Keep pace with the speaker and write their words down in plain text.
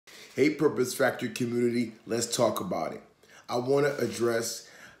Hey, Purpose Factory community, let's talk about it. I want to address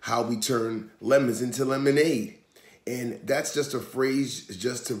how we turn lemons into lemonade. And that's just a phrase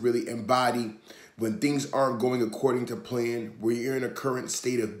just to really embody when things aren't going according to plan, where you're in a current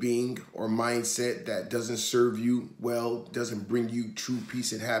state of being or mindset that doesn't serve you well, doesn't bring you true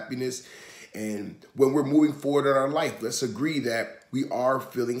peace and happiness. And when we're moving forward in our life, let's agree that we are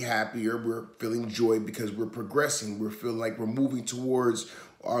feeling happier, we're feeling joy because we're progressing, we're feeling like we're moving towards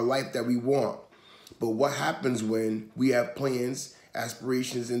our life that we want. But what happens when we have plans,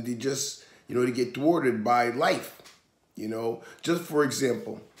 aspirations, and they just, they get thwarted by life? Just for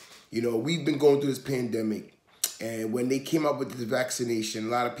example, we've been going through this pandemic, and when they came up with this vaccination, a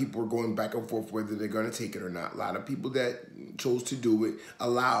lot of people were going back and forth whether they're going to take it or not. A lot of people that chose to do it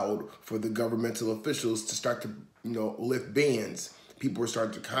allowed for the governmental officials to start to, lift bans. People were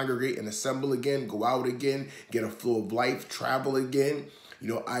starting to congregate and assemble again, go out again, get a flow of life, travel again.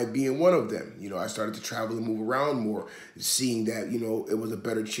 I being one of them. I started to travel and move around more, seeing that, it was a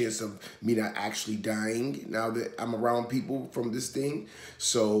better chance of me not actually dying now that I'm around people from this thing.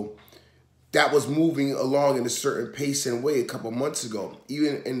 So that was moving along in a certain pace and way a couple months ago.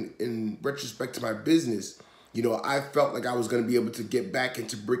 Even in retrospect to my business, I felt like I was going to be able to get back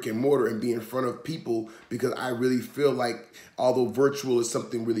into brick and mortar and be in front of people, because I really feel like although virtual is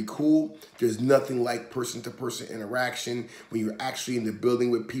something really cool, there's nothing like person-to-person interaction when you're actually in the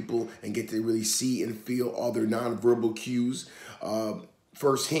building with people and get to really see and feel all their nonverbal cues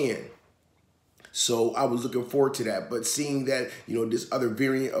firsthand. So I was looking forward to that. But seeing that, this other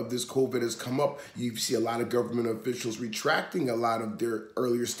variant of this COVID has come up, you see a lot of government officials retracting a lot of their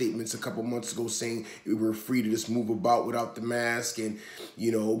earlier statements a couple months ago, saying we were free to just move about without the mask and,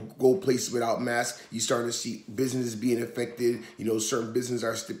 go places without masks. You start to see businesses being affected. Certain businesses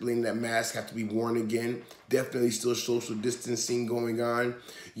are stipulating that masks have to be worn again. Definitely still social distancing going on,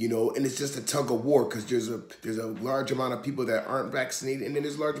 and it's just a tug of war, because there's a large amount of people that aren't vaccinated, and then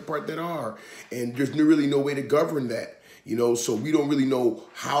there's a larger part that are. And there's really no way to govern that, so we don't really know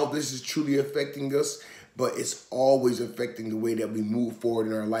how this is truly affecting us, but it's always affecting the way that we move forward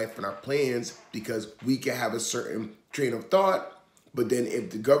in our life and our plans, because we can have a certain train of thought, but then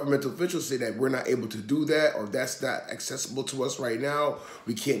if the government officials say that we're not able to do that, or that's not accessible to us right now,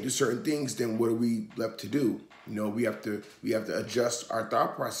 we can't do certain things, then what are we left to do? We have to adjust our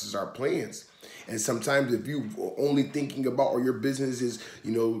thought process, our plans. And sometimes if you only thinking about, or your business is,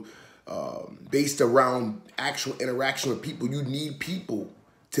 based around actual interaction with people, you need people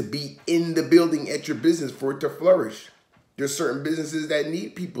to be in the building at your business for it to flourish. There's certain businesses that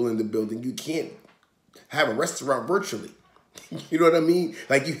need people in the building. You can't have a restaurant virtually. You know what I mean?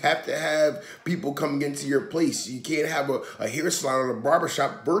 Like, you have to have people coming into your place. You can't have a hair salon or a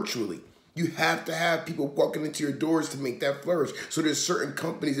barbershop virtually. You have to have people walking into your doors to make that flourish. So there's certain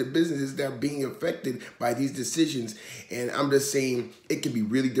companies and businesses that are being affected by these decisions. And I'm just saying, it can be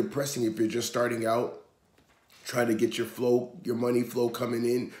really depressing if you're just starting out, trying to get your money flow coming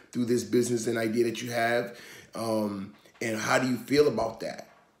in through this business and idea that you have. And how do you feel about that?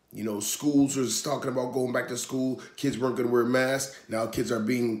 Schools are talking about going back to school. Kids weren't going to wear masks. Now kids are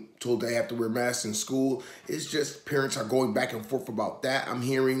being told they have to wear masks in school. It's just parents are going back and forth about that. I'm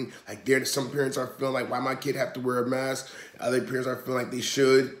hearing like some parents are feeling like, why my kid have to wear a mask? Other parents are feeling like they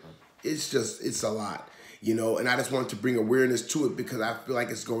should. It's a lot. And I just wanted to bring awareness to it, because I feel like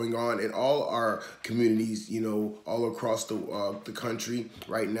it's going on in all our communities, all across the country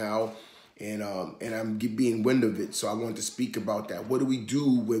right now. And I'm being wind of it, so I wanted to speak about that. What do we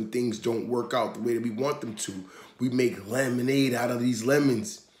do when things don't work out the way that we want them to? We make lemonade out of these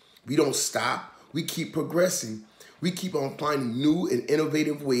lemons. We don't stop. We keep progressing. We keep on finding new and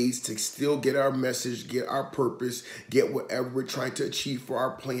innovative ways to still get our message, get our purpose, get whatever we're trying to achieve for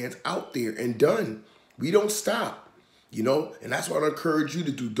our plans out there and done. We don't stop, and that's what I encourage you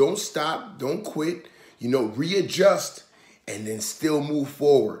to do. Don't stop. Don't quit. Readjust, and then still move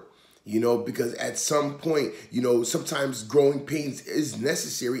forward. Because at some point, sometimes growing pains is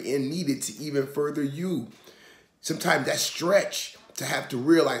necessary and needed to even further you. Sometimes that stretch to have to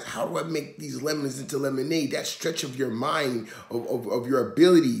realize, how do I make these lemons into lemonade? That stretch of your mind, of your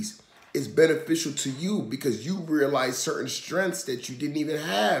abilities, is beneficial to you, because you realize certain strengths that you didn't even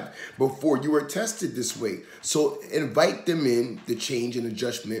have before you were tested this way. So invite them in, the change and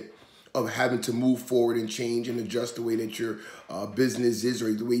adjustment of having to move forward and change and adjust the way that your business is,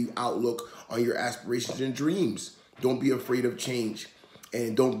 or the way you outlook on your aspirations and dreams. Don't be afraid of change,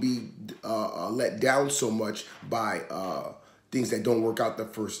 and don't be let down so much by things that don't work out the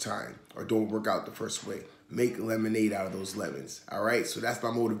first time or don't work out the first way. Make lemonade out of those lemons. All right, so that's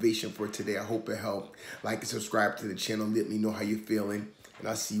my motivation for today. I hope it helped. Like and subscribe to the channel. Let me know how you're feeling. and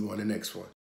I'll see you on the next one.